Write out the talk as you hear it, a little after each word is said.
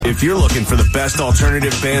If you're looking for the best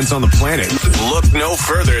alternative bands on the planet, look no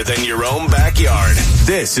further than your own backyard.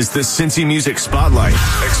 This is the Cincy Music Spotlight,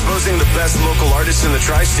 exposing the best local artists in the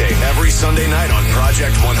tri-state every Sunday night on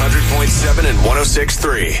Project 100.7 and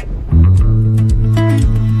 106.3.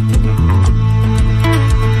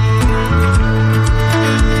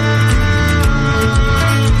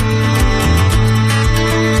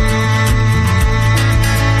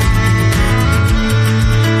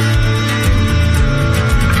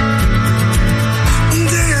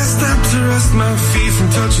 My feet from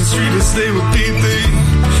touching street as they would be they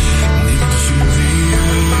needed to feel the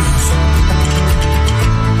earth.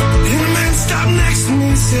 And a man stopped next to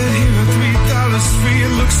me and said, here are $3 free.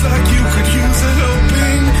 It looks like you could use a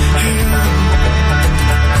helping hand.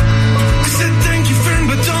 I said, thank you,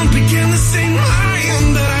 friend, but don't begin to sing my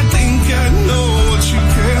end. That I think I know what you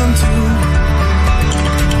can do.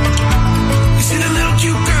 You see the little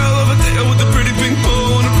cute girl over there with the pretty pink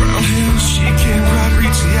bow and a brown hair. She can't quite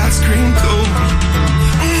reach the ice cream cone.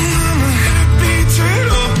 I'm a happy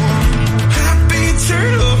turtle, happy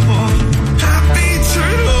turtle, happy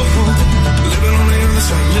turtle. Living on the other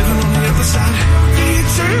side, living on the other side. Happy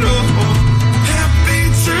turtle, happy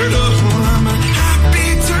turtle. I'm a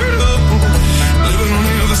happy turtle, living on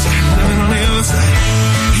the other side, living on the other side.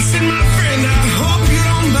 He said, my friend, I hope you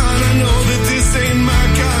don't mind. I know that this ain't my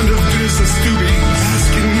kind of business to be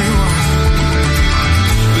asking you out.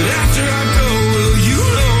 But after I go, will you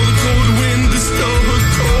know the cold wind is still a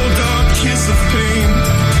cold dark kiss of pain?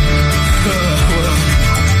 Well,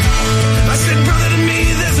 I said, brother, to me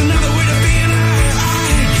there's another way to be, and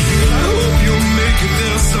I hope you'll make it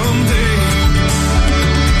there someday.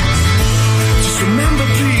 Just remember,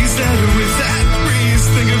 please, that with that breeze,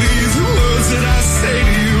 think of these words that I say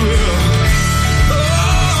to you.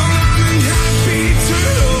 Oh, happy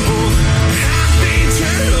turtle, happy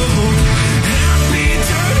turtle, happy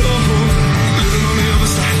turtle. Living on the other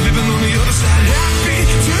side, living on the other side. Happy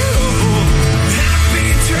turtle, happy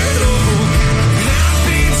turtle,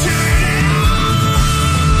 happy turtle.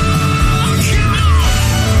 Come on.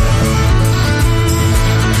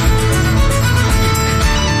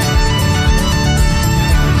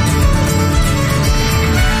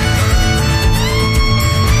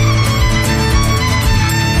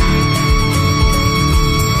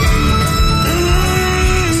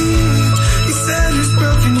 He said he's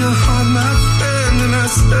broken your heart, my friend, and I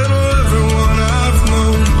said, oh, everyone I've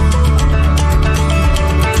known.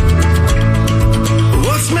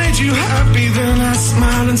 What's made you happy? Then I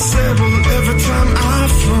smiled and said, well, every time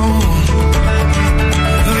I've flown.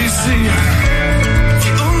 Oh, you see, if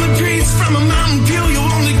you only breathe from a mountain view, you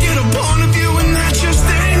only get a point of view, and that just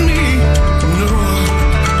ain't me. No.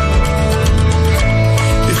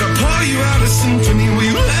 If I pour you out a symphony, will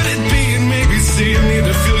you let it be and maybe see you need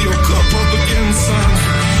to fill your cup up again, son?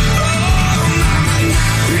 Oh,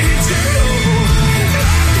 happy turtle,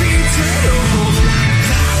 happy turtle,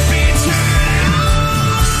 happy turtle,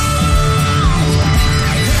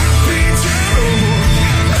 happy turtle, happy turtle,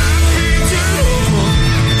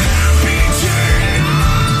 happy turtle.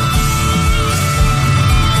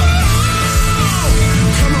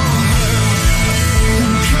 Come on, come on, oh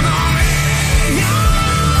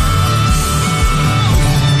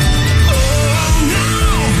no,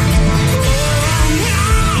 happy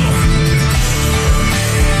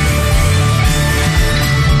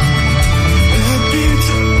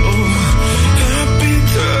turtle, happy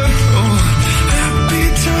turtle, happy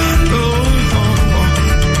turtle,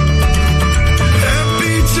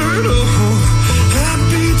 happy turtle,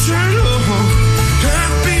 happy turtle,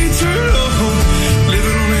 happy turtle.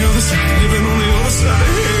 Living on the other side, living on the other side.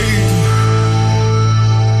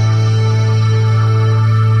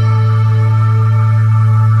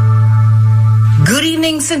 Good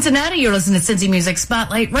evening, Cincinnati. You're listening to Cincy Music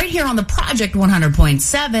Spotlight right here on the Project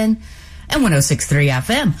 100.7 and 106.3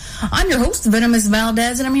 FM. I'm your host, Venomous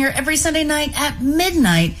Valdez, and I'm here every Sunday night at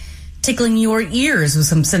midnight, tickling your ears with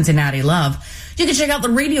some Cincinnati love. You can check out the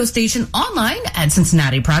radio station online at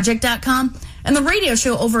CincinnatiProject.com and the radio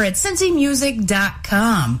show over at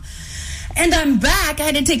CincyMusic.com. And I'm back. I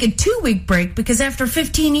had to take a 2-week break because after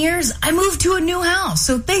 15 years, I moved to a new house.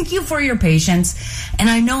 So thank you for your patience. And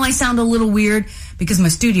I know I sound a little weird because my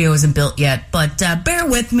studio isn't built yet, but bear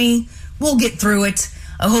with me. We'll get through it.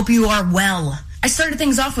 I hope you are well. I started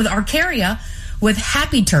things off with Arcaria with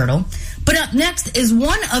Happy Turtle. But up next is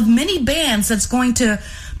one of many bands that's going to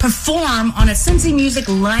perform on a Cincy Music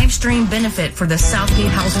live stream benefit for the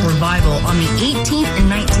Southgate House Revival on the 18th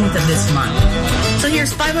and 19th of this month. So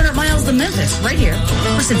here's 500 Miles to Memphis right here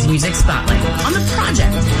for Cincy Music Spotlight on the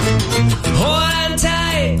Project. Hold on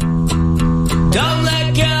tight, don't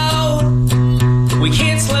let go. We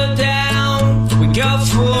can't slow go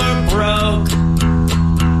for broke.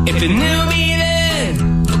 If you knew me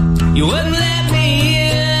then, you wouldn't let me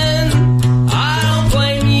in. I don't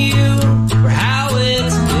blame you for how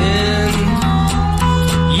it's been.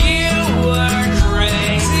 You were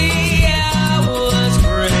crazy, I was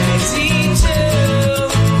crazy too.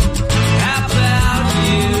 How about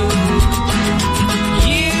you?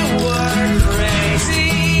 You were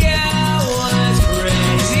crazy, I was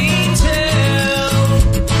crazy too.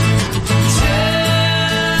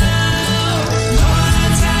 Hold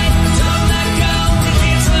on tight, don't let go. We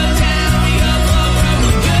can't slow down, we go for broke.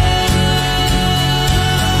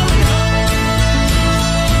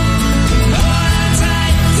 Hold on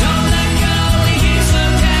tight, don't let go. We can't slow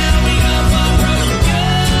down, we go for broke.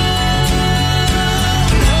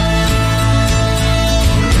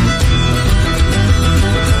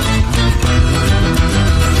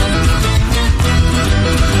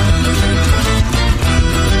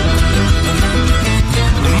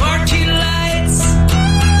 The marquee lights,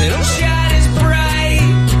 they don't shine as bright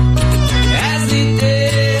as they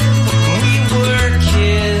did when we were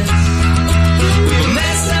kids. We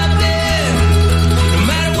mess up then, no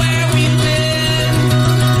matter where we've been,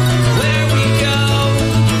 where we go,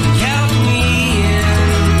 count me in.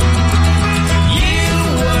 You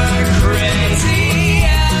were crazy, I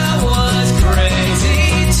was crazy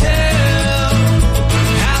too.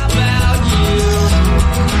 How about you?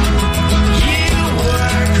 You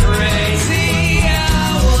were crazy, I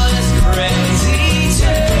was crazy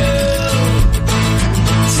too.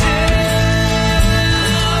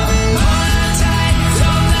 Hold on tight,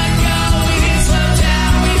 don't let go. We can slow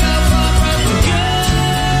down, we go for broke.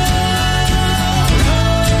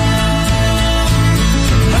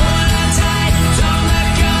 Hold on tight, don't let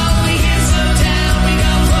go. We can slow down, we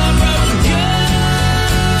go for broke.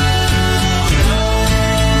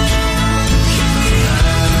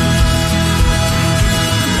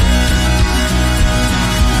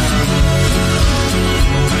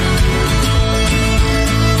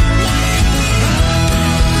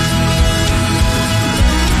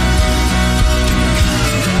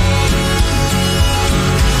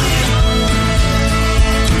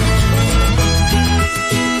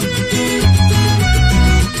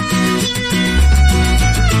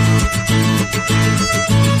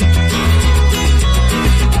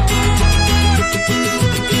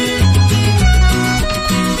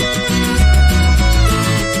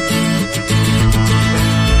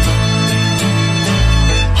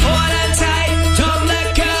 Hold on tight, don't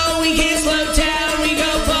let go. We can't slow down, we go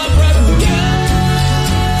for broke.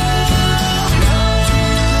 Hold on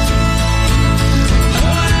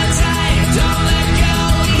tight, don't let go. We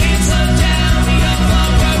can't slow down, we go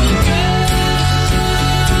for broke.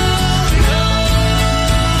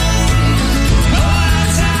 Hold on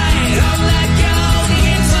tight, don't let go. We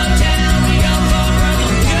can't slow down, we go for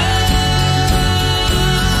broke.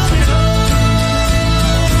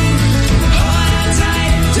 Hold on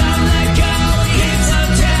tight, don't let go. We can't slow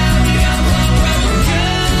down, we go for broke.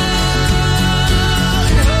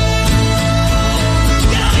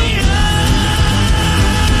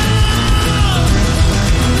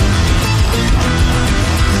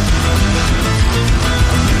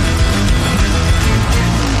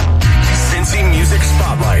 Cincy Music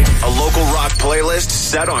Spotlight, a local rock playlist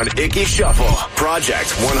set on Icky Shuffle. Project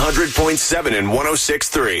 100.7 and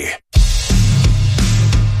 106.3.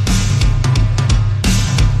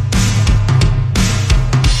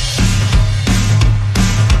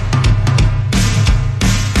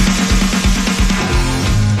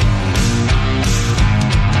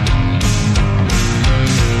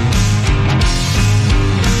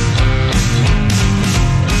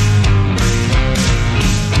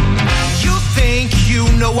 You think you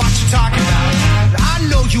know what you're talking about. I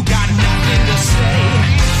know you got nothing to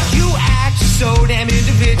say. You act so damn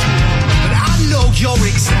individual.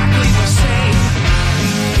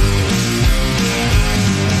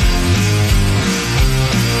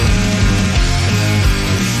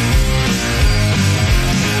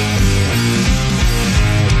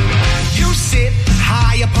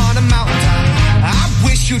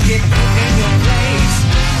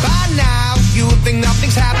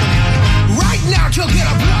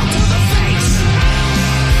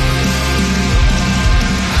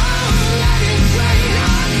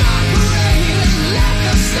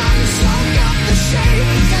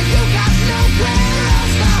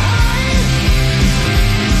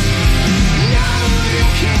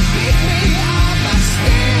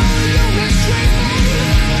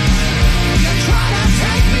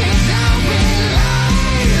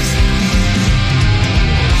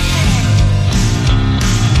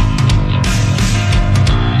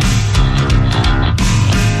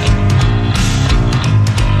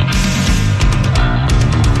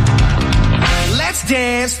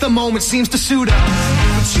 the moment seems to suit her.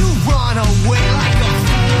 But you run away like a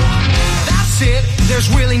fool. That's it, there's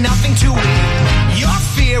really nothing to it. Your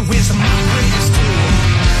fear is my greatest tool.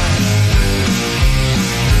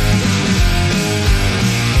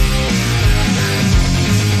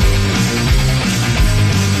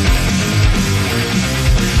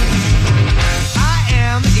 I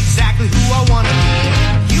am exactly who I want to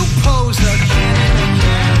be. You pose again and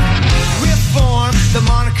again. Reform the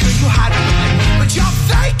moniker you hide behind, but you're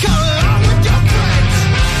fake along with your friends.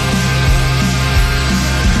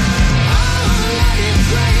 Oh, let it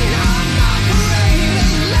rain on my parade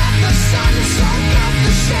and let the sun soak up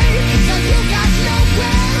the shade, 'cause you got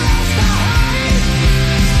nowhere else to hide.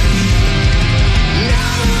 No,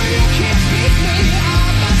 you can't beat me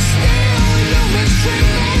up, but still you mistreat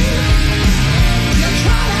me. You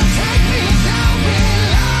try to take me down with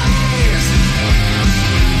lies.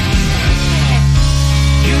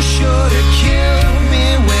 You should have killed me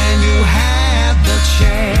when you had the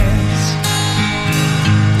chance.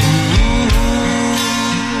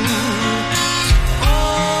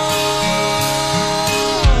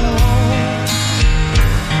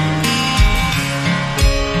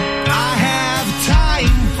 I have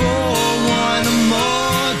time for one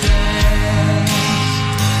more dance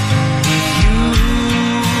with you,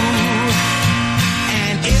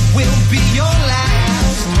 and it will be your last.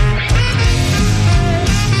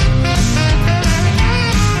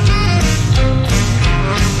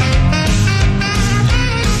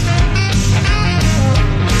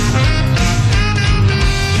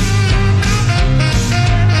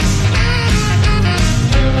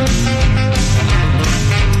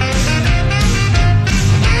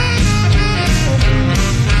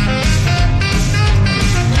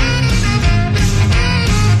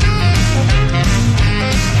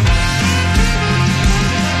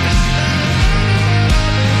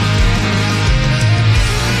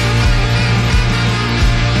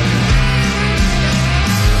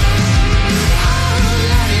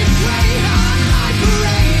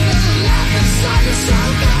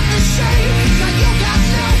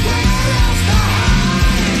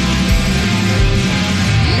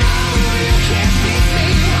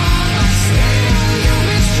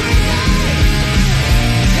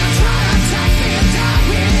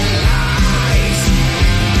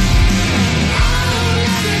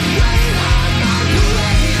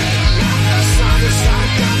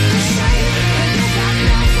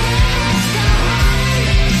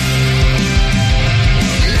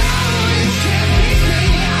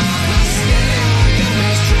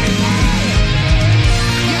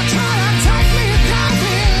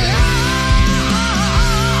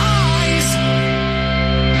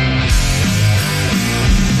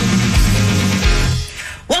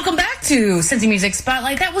 To Cincy Music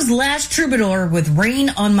Spotlight. That was Last Troubadour with Rain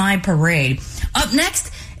on My Parade. Up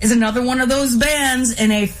next is another one of those bands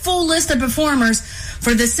and a full list of performers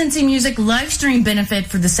for the Cincy Music live stream benefit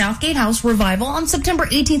for the Southgate House Revival on September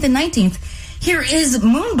 18th and 19th. Here is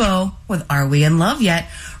Moonbow with Are We in Love Yet?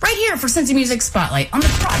 Right here for Cincy Music Spotlight on the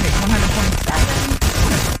Project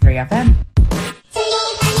 100.7 3 FM.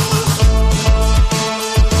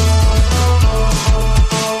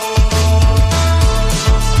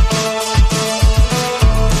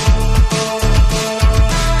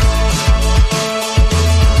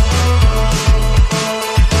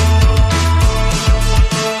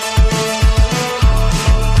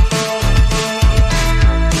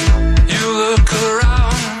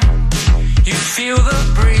 Feel the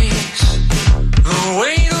breeze, the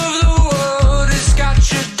weight of the world has got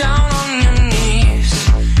you down on your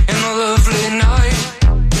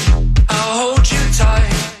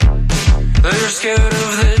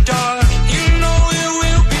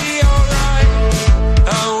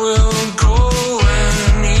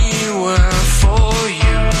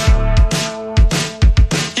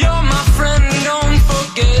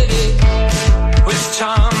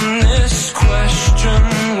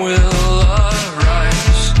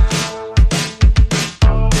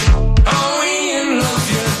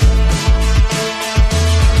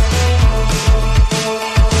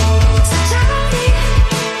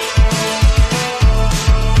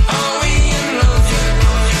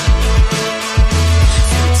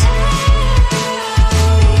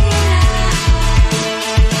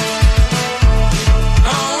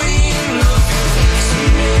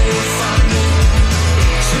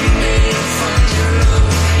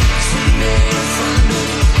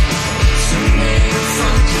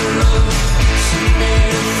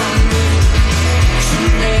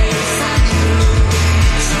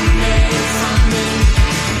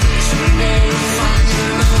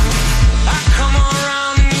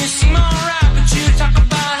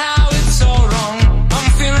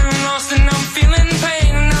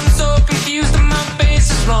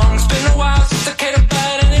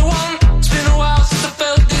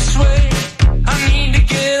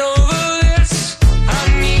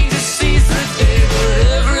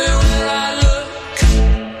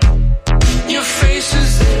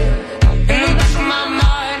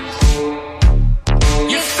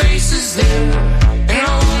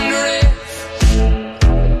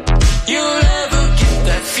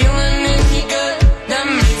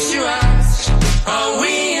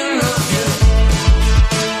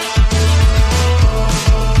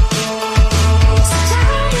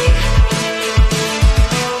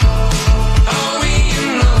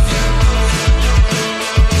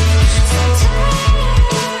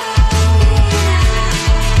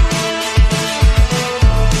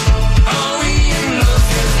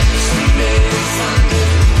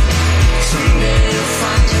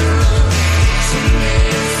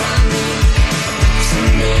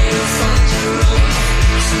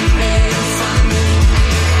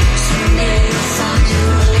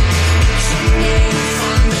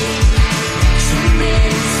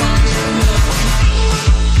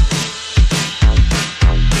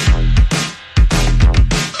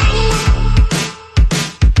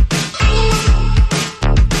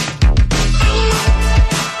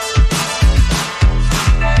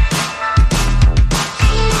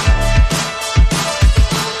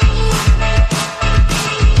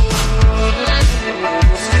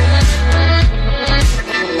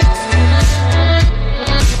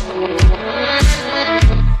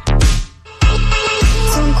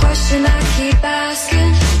And I keep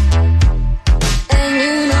asking, and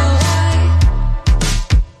you know why.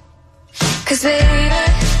 'Cause baby,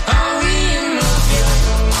 are we in love yet?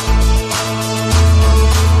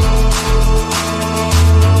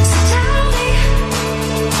 So tell me,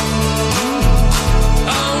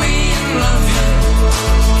 are we in love yet?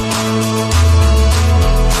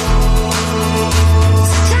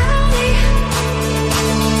 So tell me,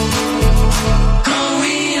 are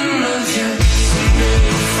we in love yet? Someday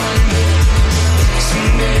you'll find me.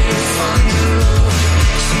 Someday you'll find your love.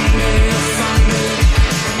 Someday you'll find me.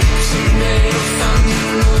 Someday you'll find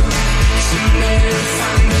your love. Someday you'll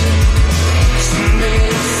find me. Someday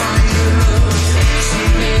you'll find your love.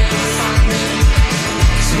 Someday you'll find me.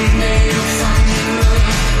 Someday you'll find your love.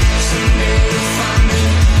 Someday you'll find me.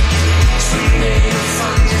 Someday you'll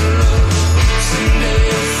find your love. Someday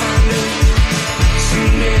you'll find me.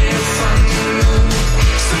 Someday you'll find your love.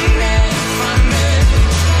 Someday you'll find me.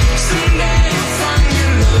 Someday you'll find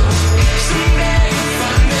your love. Someday you'll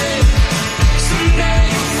find me. Someday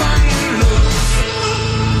you'll find your love.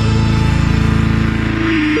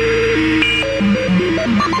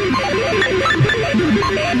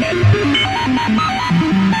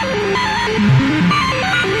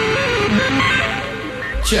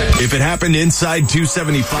 If it happened inside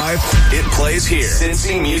 275, it plays here.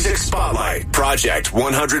 Cincy Music Spotlight. Project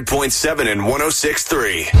 100.7 and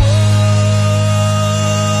 106.3. Oh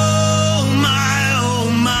my, oh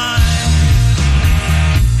my.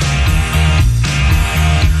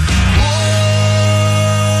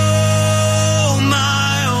 Oh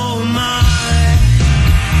my, oh my.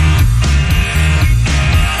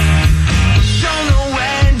 Don't know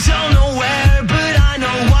when, don't know where, but I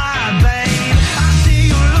know why, babe. I see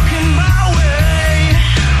you looking my way.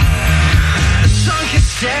 A sunken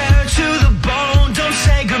stare to the bone. Don't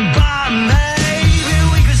say goodbye, maybe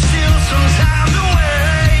we could still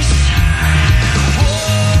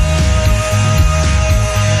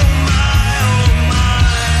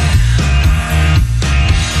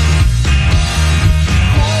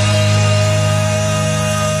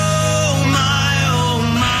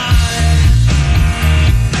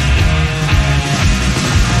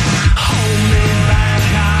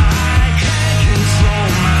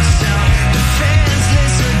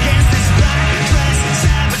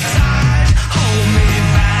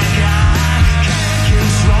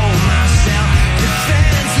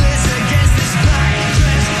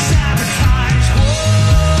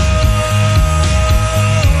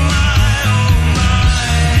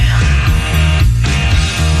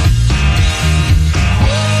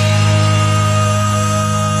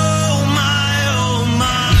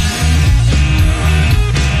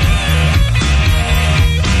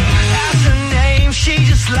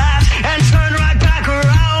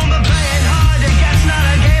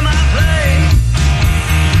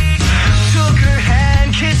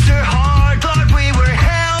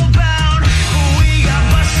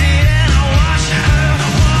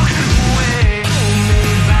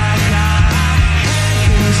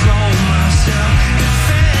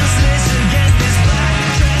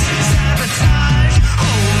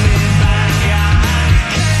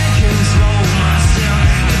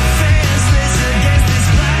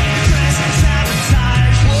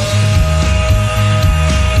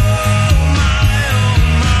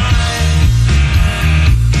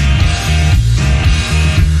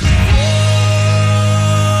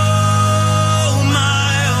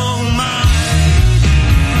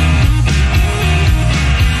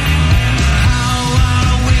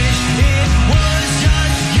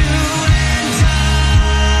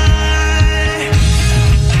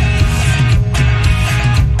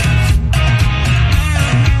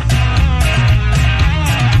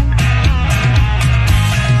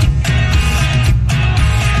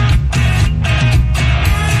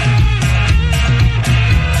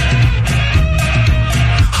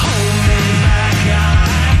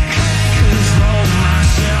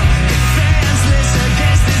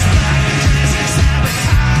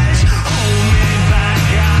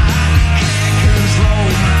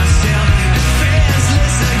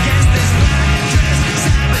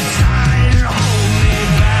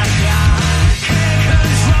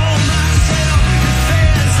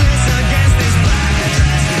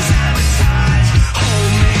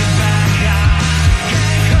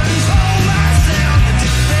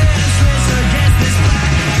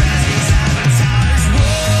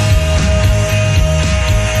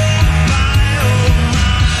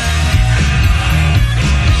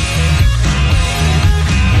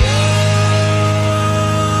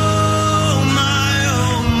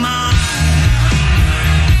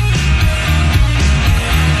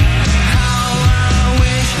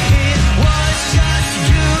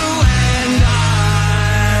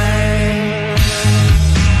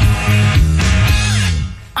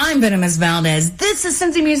Venomous Valdez. This is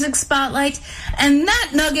Cincy Music Spotlight, and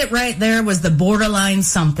that nugget right there was the Borderline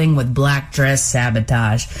Something with Black Dress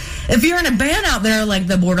Sabotage. If you're in a band out there like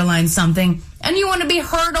the Borderline Something, and you want to be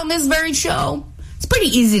heard on this very show, it's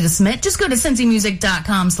pretty easy to submit. Just go to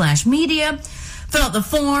cincymusic.com/media, fill out the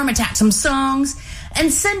form, attach some songs,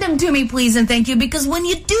 and send them to me, please and thank you, because when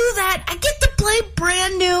you do that, I get to play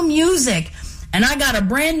brand new music. And I got a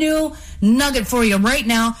brand new nugget for you right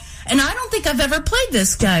now. And I don't think I've ever played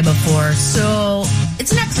this guy before, so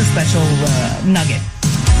it's an extra special nugget.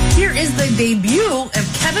 Here is the debut of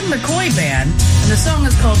Kevin McCoy Band, and the song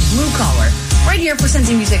is called Blue Collar, right here for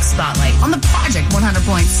Cincy Music Spotlight on the Project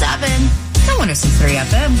 100.7 and 106.3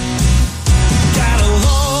 FM. Got a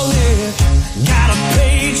wallet, got a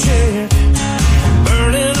paycheck,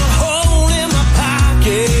 burning a hole in my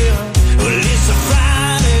pocket. Well, it's a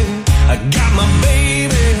Friday, I got my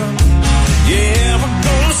baby. Yeah, we're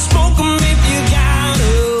gonna smoke 'em if you got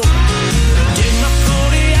 'em. Get my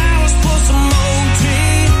 40 hours plus some OT.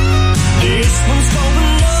 This one's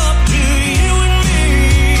going up to you and me.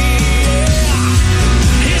 Yeah.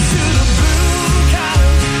 Here's to the blue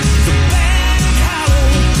collar, the black collar,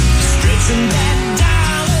 stretching that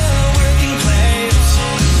dollar, working class.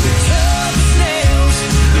 The tough as nails,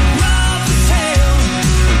 the rough as hell.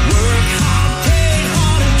 Work hard, play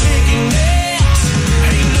hard, and kicking ass.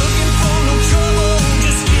 Ain't looking for no trouble,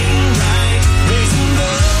 just getting right. Raising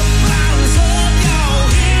up, bottoms up, y'all.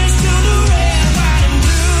 Here's to the red, white, and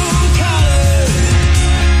blue collar.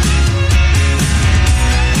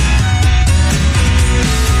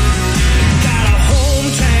 Got a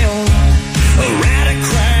hometown, a rowdy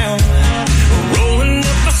crowd, rolling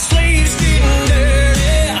up our sleeves, getting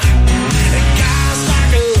dirty. And guys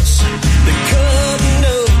like us, they're cutting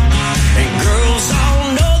up, and girls all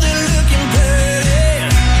know they're looking pretty.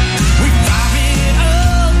 We vibe it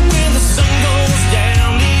up when the sun goes down.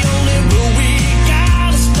 The only rule we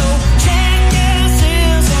got is no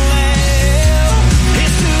jackasses allowed.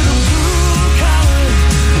 Here's to the blue collar,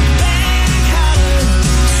 the black collar,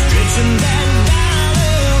 stretching that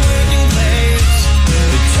dollar, working class.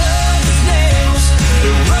 The tough as nails,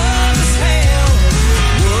 the rough as hell.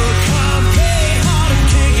 Work hard, play hard, and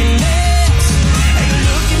kicking ass. Ain't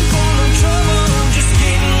looking for no trouble, just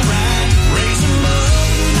getting right. Raise 'em up,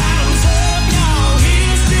 bottoms up, y'all.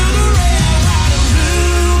 Here's to the red, white, and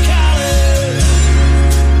blue collar.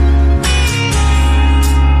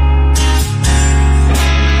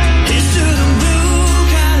 Here's to the blue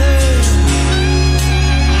collar.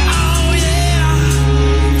 Oh yeah,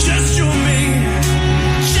 just you and me,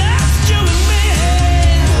 just you and me.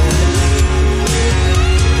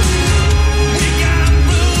 We got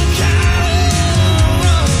blue collar.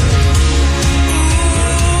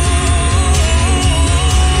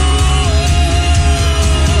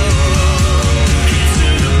 Here's to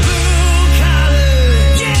the blue collar,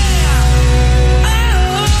 yeah.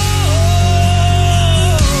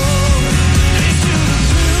 Here's to the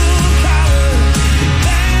blue collar, the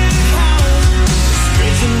black collar,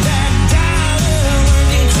 stretching that dollar,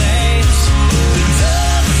 working class. The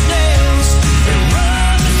tough as nails, and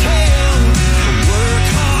rough as hell. Work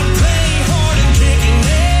hard, play hard, and kicking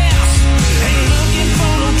ass. Ain't looking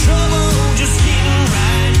for no trouble, just getting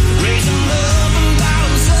right. Raise 'em up and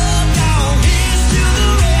bottoms up, y'all. Here's to the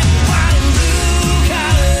red, white, and blue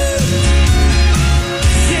collar.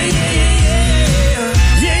 Yeah, yeah, yeah, yeah.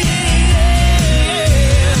 Yeah, yeah,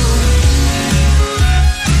 yeah.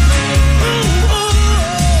 Ooh, ooh.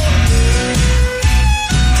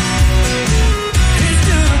 Here's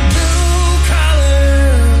to the blue collar.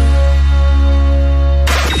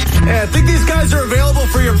 Hey, I think these guys are available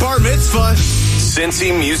for your bar mitzvah.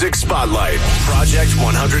 Cincy Music Spotlight, Project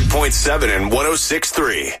 100.7 and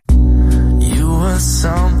 106.3. You were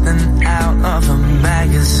something out of a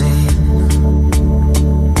magazine.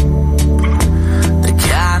 The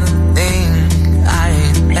kind of thing I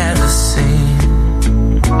ain't ever seen.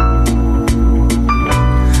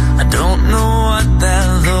 I don't know what that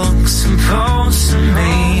looks supposed to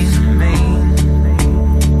mean,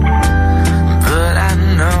 but I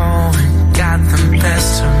know it got the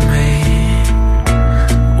best of me.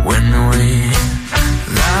 When we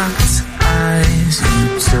locked eyes,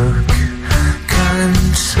 you took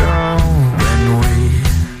control. When we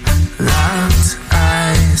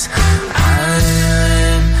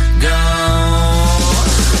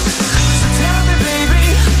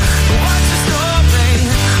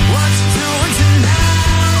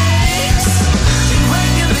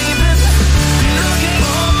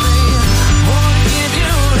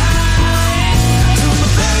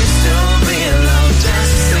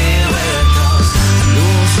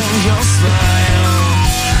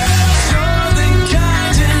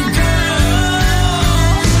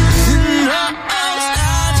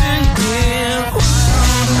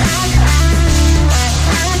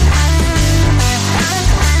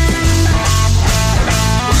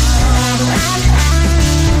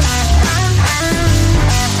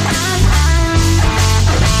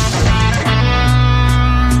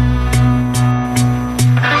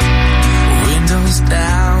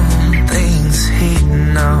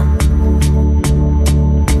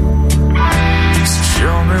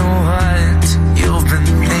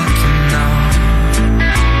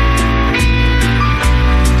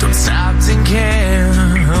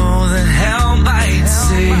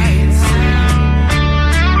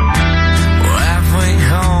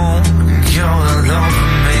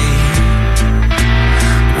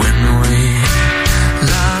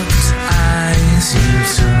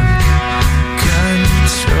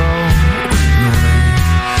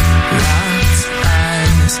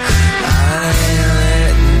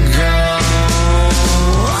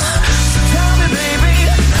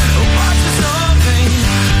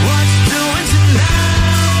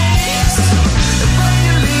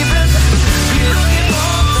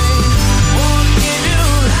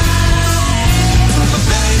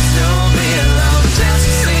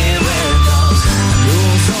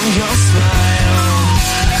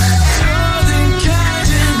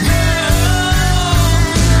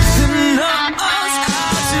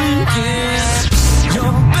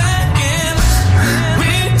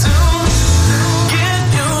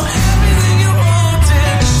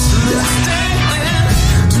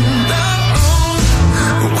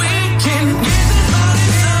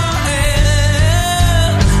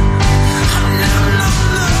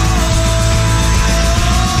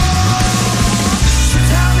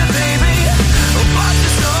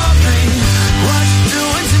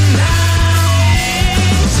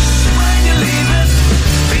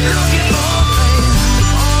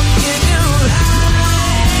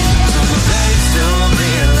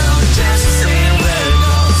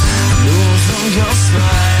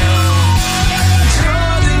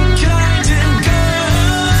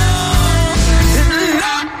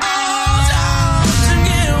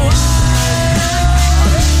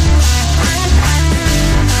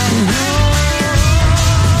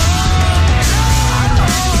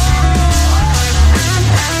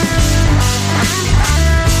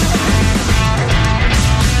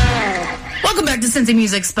Cincy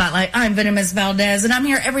Music Spotlight. I'm Venomous Valdez, and I'm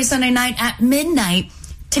here every Sunday night at midnight,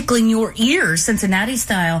 tickling your ears, Cincinnati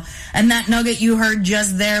style. And that nugget you heard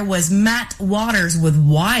just there was Matt Waters with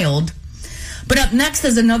Wild. But up next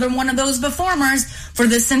is another one of those performers for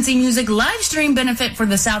the Cincy Music live stream benefit for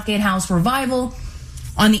the Southgate House Revival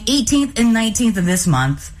on the 18th and 19th of this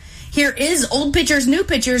month. Here is Old Pictures, New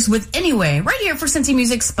Pictures with Anyway, right here for Cincy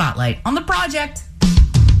Music Spotlight on the Project.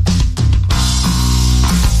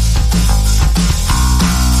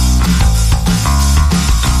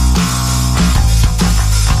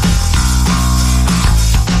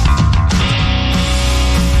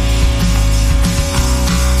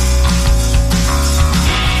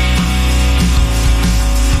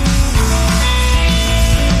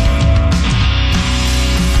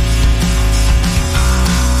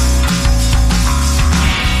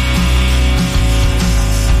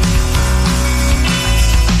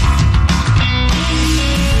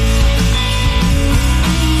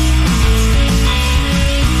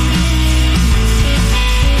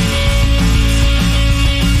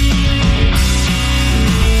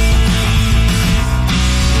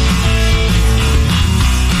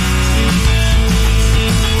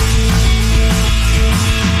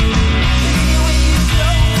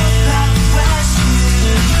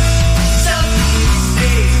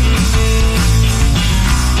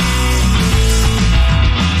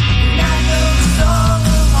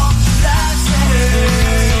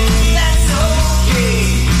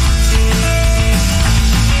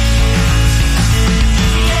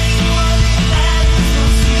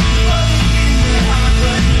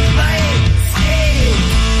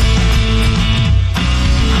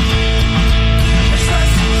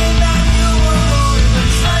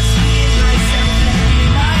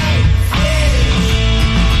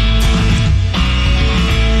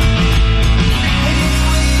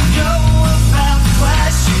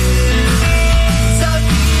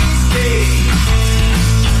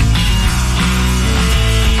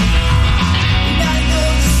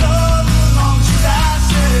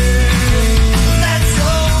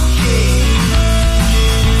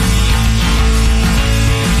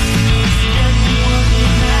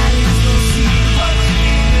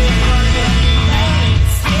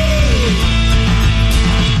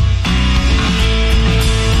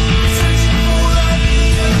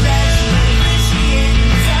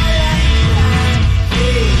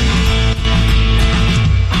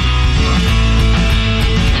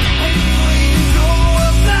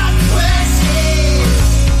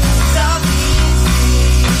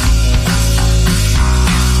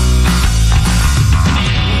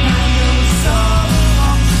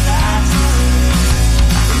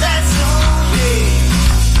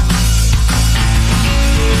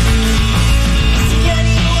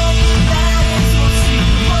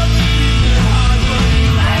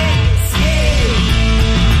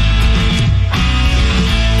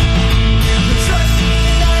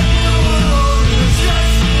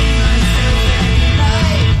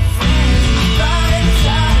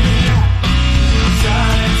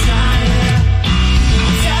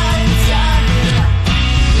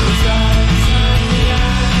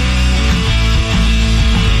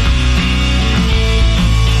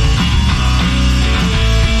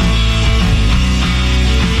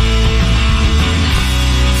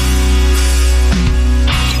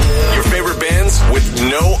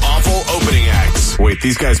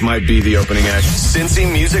 These guys might be the opening act.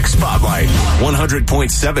 Cincy Music Spotlight,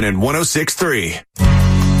 100.7 and 106.3.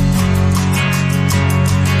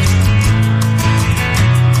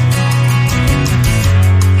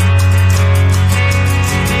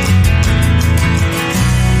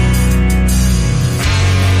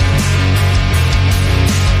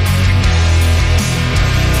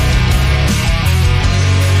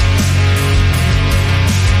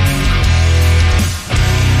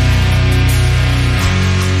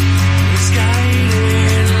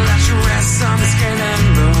 Let's rest on the skin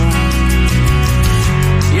and bone.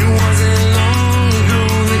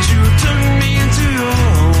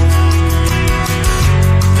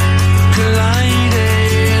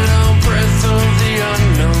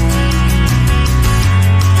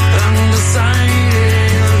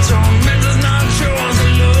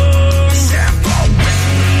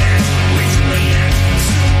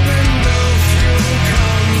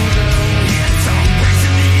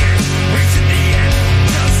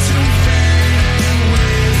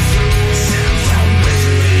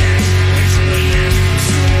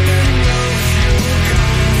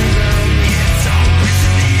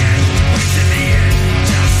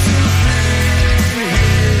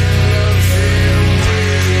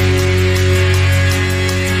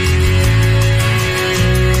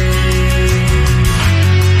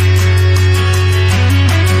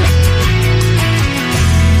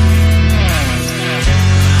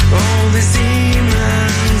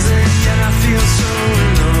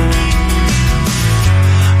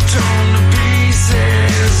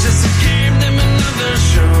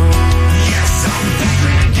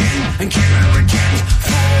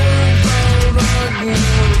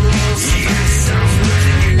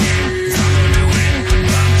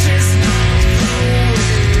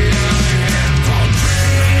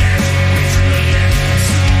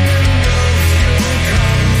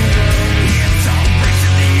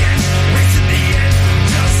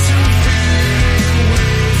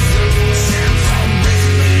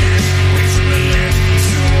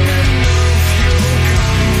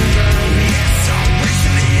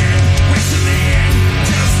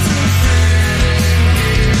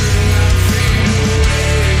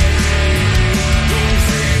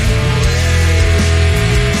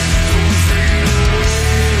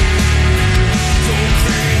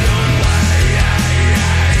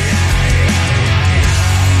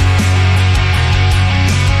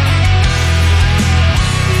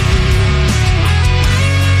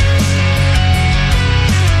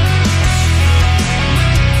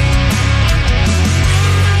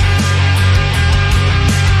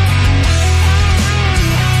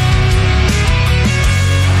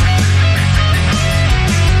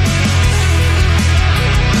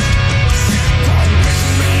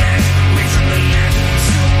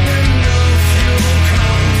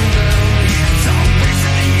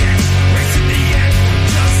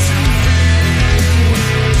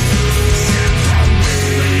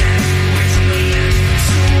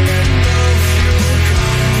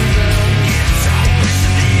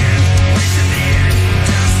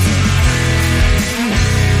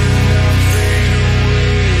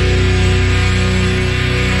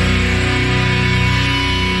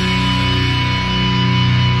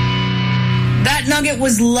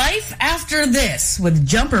 was Life After This with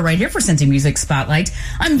Jumper right here for Cincy Music Spotlight.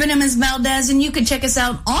 I'm Venomous Valdez, and you can check us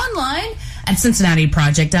out online at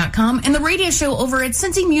CincinnatiProject.com and the radio show over at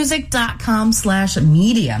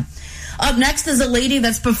cincymusic.com/media. Up next is a lady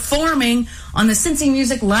that's performing on the Cincy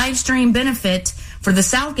Music live stream benefit for the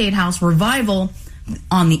Southgate House Revival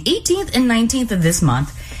on the 18th and 19th of this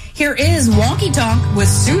month. Here is Wonky Tonk with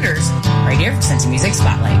Suitors right here for Cincy Music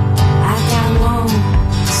Spotlight. I got one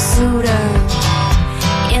suitor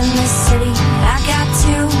in the city. I got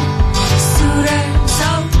two suitors.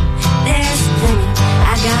 Oh, there's plenty.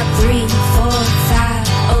 I got 3, 4, 5.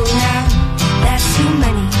 Oh, now that's too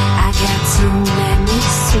many. I got too many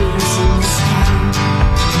suitors in this town.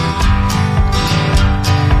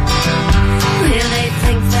 Well, they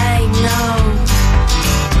think they know,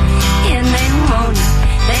 and they won't.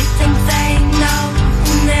 They think they know,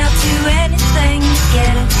 and they'll do anything to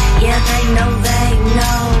get it. Yeah, they know,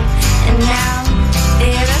 and now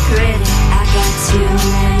they regret it. I got too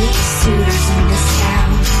many suitors in this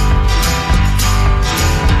town.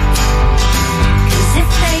 'Cause if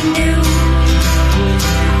they knew,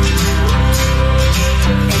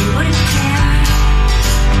 they wouldn't care.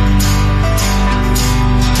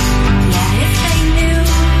 Yeah, if they knew,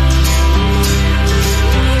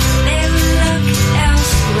 they would look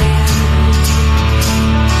elsewhere.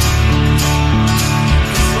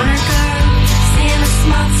 'Cause when a girl's in a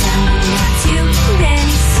small town, you got too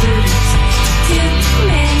many suitors, too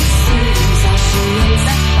many suitors. All she ends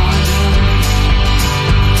up on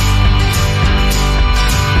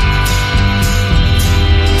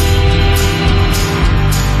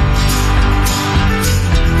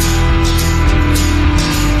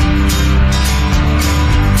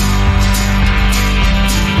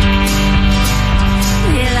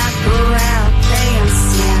Will I go out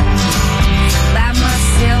dancing by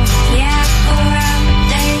myself? Yeah, I go out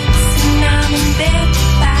dancing. I'm in bed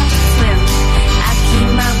by 12. I keep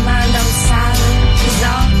my mind on silent, 'cause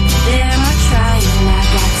all of them are trying. I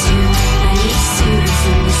got too many suitors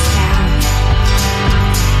in this town.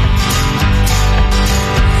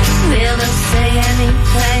 Will they say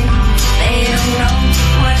anything? They don't know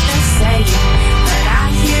what they're saying, but I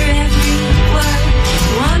hear every word.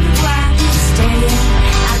 Wonder why they're staying.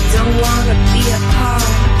 I don't wanna be a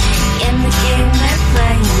pawn in the game they're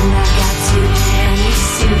playing. I got too many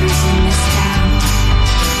suitors in this town.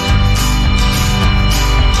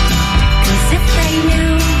 'Cause if they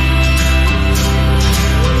knew,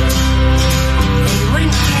 they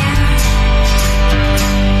wouldn't care.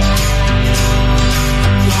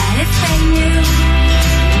 Yeah, if they knew,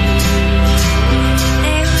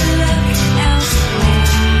 they would look elsewhere.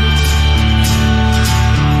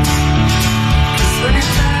 'Cause when a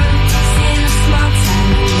girl's in a small town,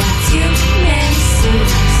 you got too many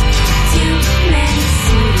suitors, too many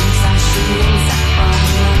suitors. All she ends up all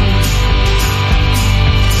alone.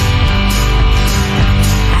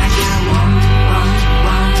 I got one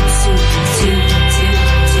suitor, two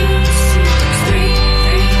suitors, 3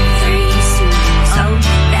 suitors. Oh,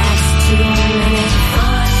 that's too many.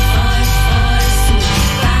 4 suitors,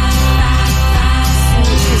 5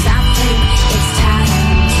 suitors. I think it's time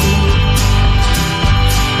to move.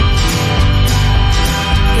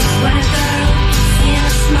 'Cause when a girl's in a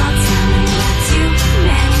small town, you got too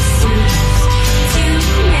many suitors, too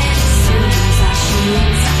many suitors. All she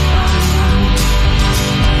ends up all alone,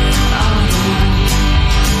 all alone,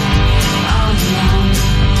 all alone,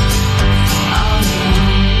 all alone.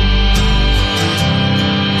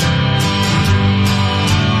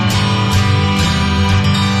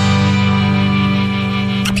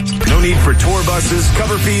 No need for tour buses,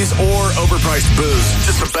 cover fees, or overpriced booze.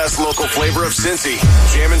 Just the best local flavor of Cincy.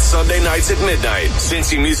 Jamming Sunday nights at midnight.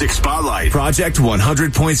 Cincy Music Spotlight. Project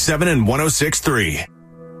 100.7 and 106.3.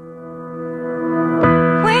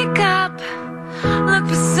 Wake up, look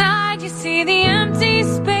beside you, see the empty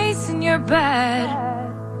space in your bed.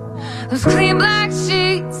 Those clean black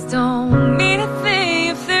sheets don't mean a thing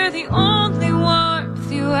if they're the only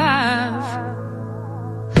warmth you have.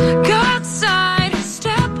 Go outside,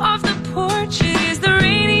 step off the porch, it is the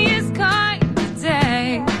rainiest kind of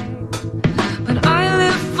day. But I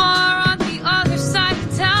live far on the other side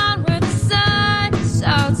of town where the sun is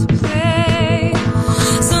out to play.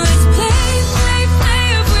 So let's play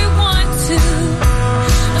if we want to.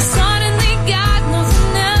 I've suddenly got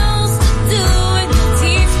nothing else to do, and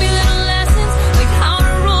teach me little lessons like how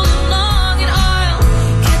to roll along in our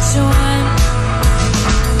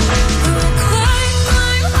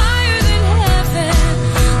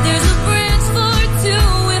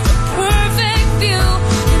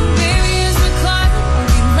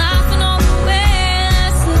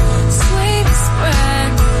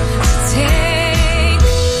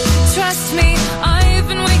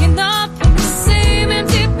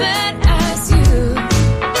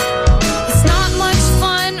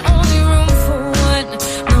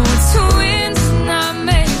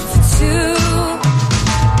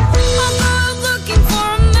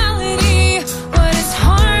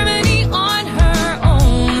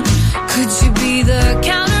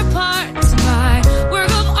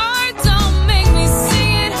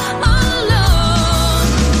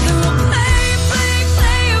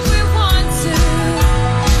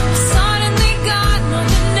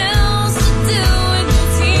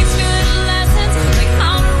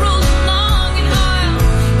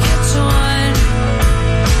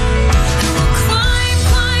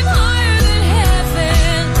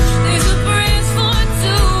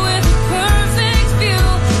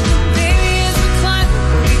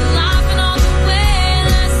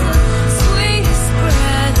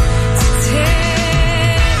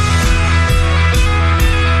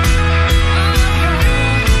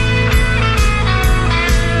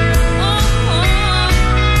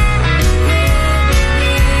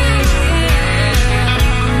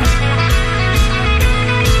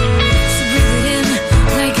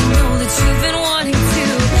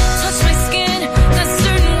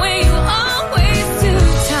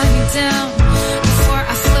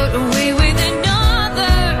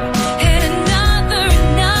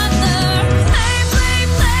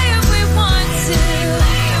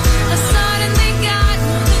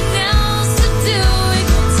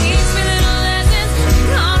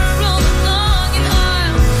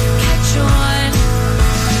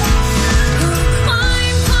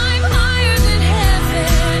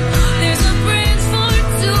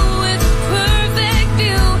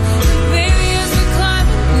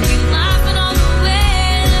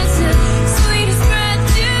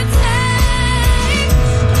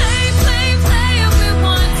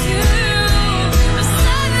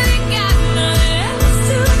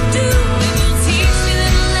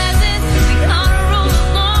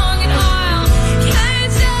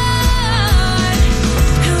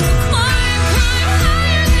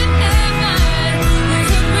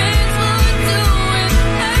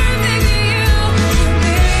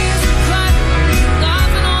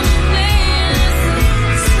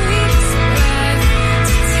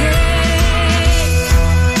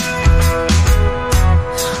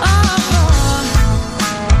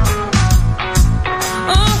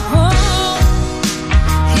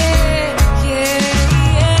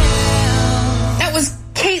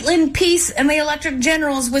Peace and the Electric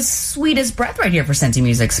Generals with Sweetest Breath right here for Cincy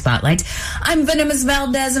Music Spotlight. I'm Venomous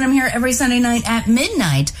Valdez, and I'm here every Sunday night at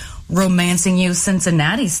midnight, romancing you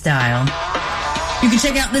Cincinnati style. You can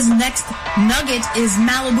check out this next nugget is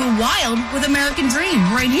Malibu Wild with American Dream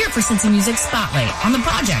right here for Cincy Music Spotlight on the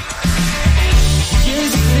project.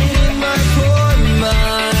 Years have been in my poor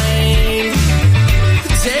mind. The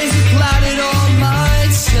days have clouded all my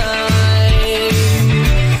time.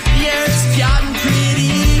 Yeah, it's gotten pretty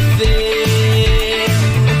thin.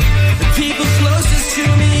 The people closest to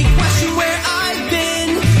me question where I've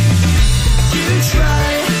been. You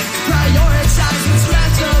try to prioritize what's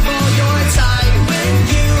left of all your time when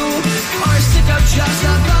you are sick of just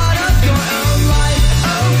the thought of your own life.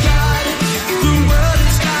 Oh God, the world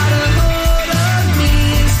has got a hold of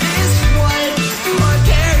me. Is this what my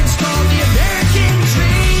parents call the American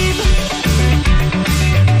dream?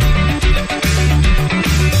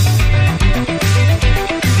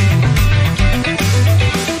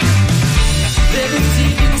 Living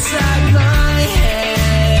deep inside my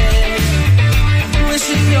head,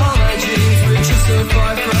 wishing all my dreams were just so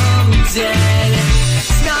far from dead.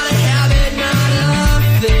 It's not a habit, not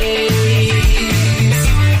a phase,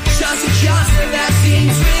 just a concept that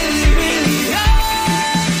seems really, really hard.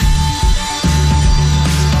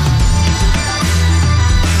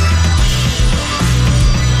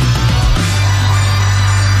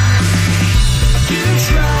 You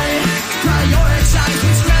try to prioritize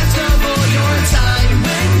what's left of all your time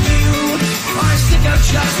when you are sick of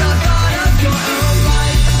just the thought of your own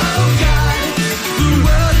life. Oh God, the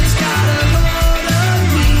world has got a hold of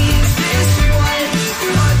me. Is this what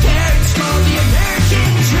my parents call the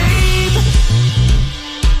American dream?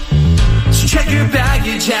 So check your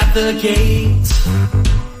baggage at the gate.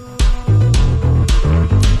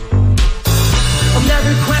 I'll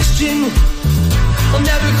never question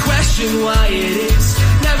why it is.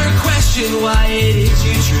 Never question why it is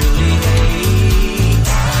you truly hate.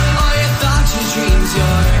 All your thoughts, your dreams,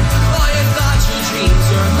 all your thoughts, your dreams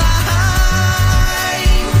are mine.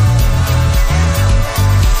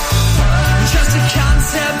 Just a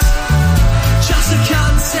concept, just a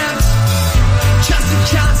concept, just a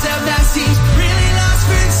concept that seems really lost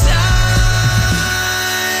for time.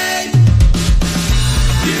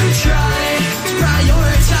 You try to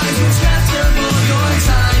prioritize what's left of all your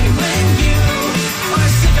time when you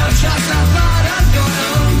are sick of just the thought of your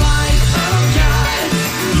own life. Oh God,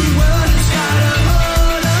 the world has got a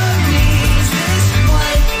hold of me. Is this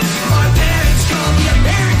what our parents call the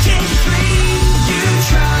American dream? You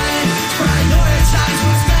try to prioritize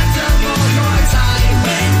what's left of all your time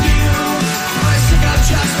when you are sick of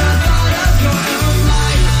just the thought of your own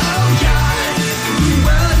life. Oh God, the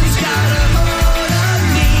world has got a hold of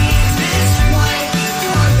me. Is this what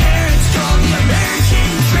our parents call the American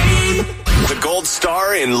dream? The gold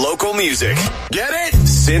star in local music. Get it?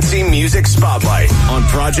 Cincy Music Spotlight on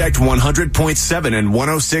Project 100.7 and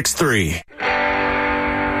 106.3.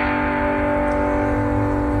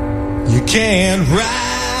 You can't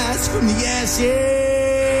rise from the ashes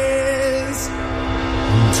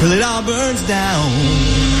until it all burns down.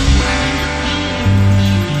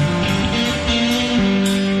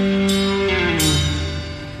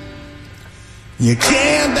 You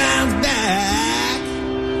can't bounce back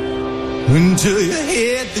until you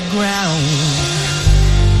hit the ground.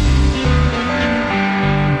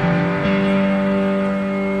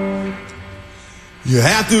 You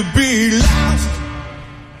have to be lost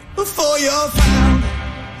before you're found.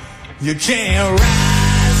 You can't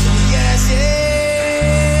rise from the ashes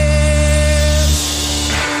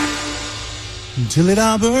until it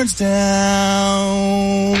all burns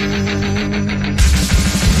down.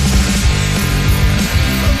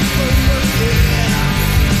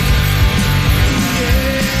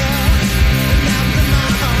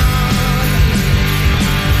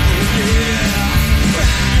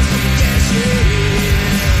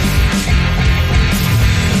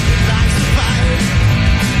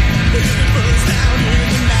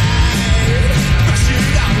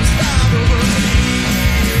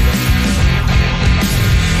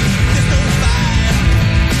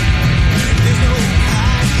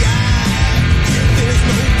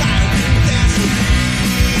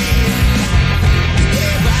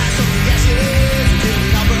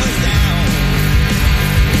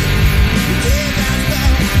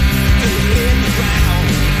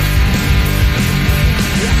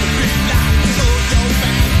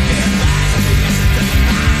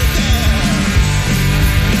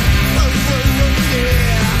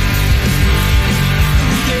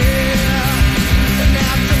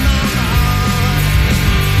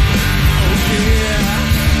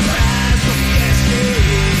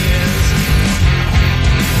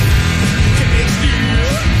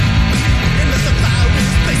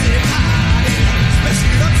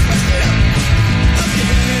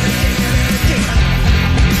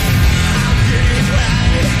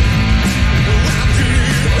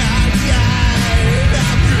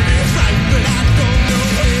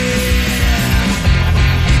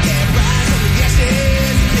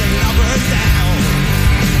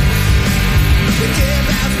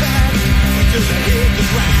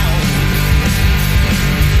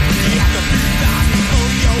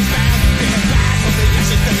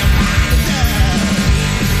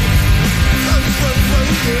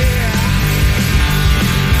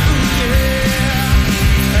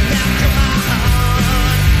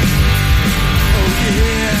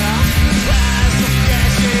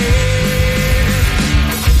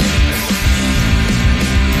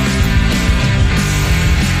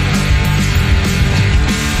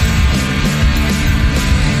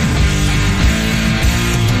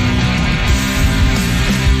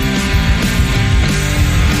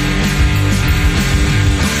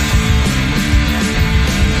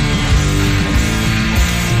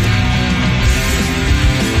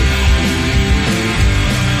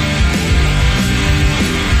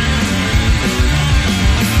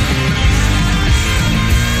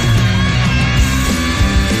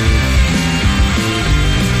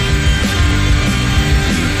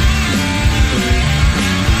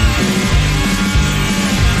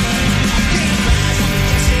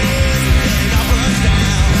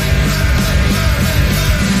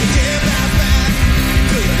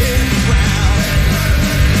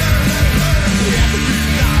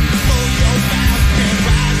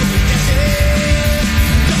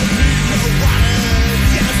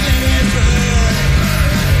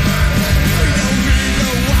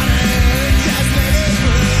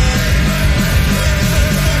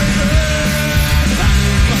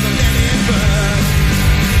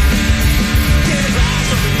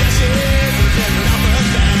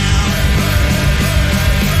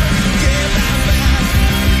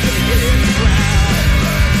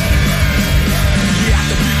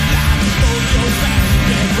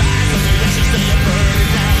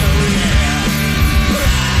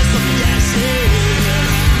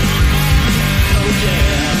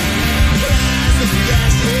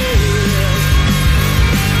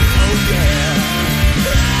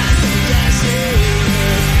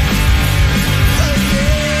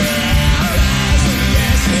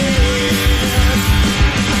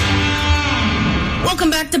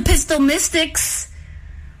 Mystics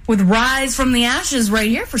with Rise from the Ashes right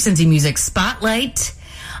here for Cincy Music Spotlight.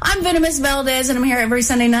 I'm Venomous Valdez, and I'm here every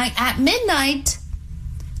Sunday night at midnight,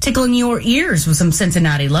 tickling your ears with some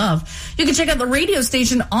Cincinnati love. You can check out the radio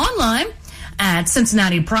station online at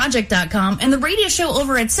CincinnatiProject.com and the radio show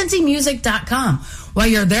over at CincyMusic.com. While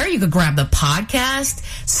you're there, you could grab the podcast,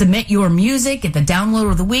 submit your music, get the download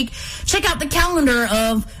of the week, check out the calendar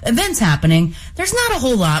of events happening. There's not a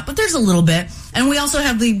whole lot, but there's a little bit. And we also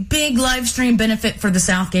have the big live stream benefit for the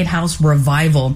Southgate House Revival.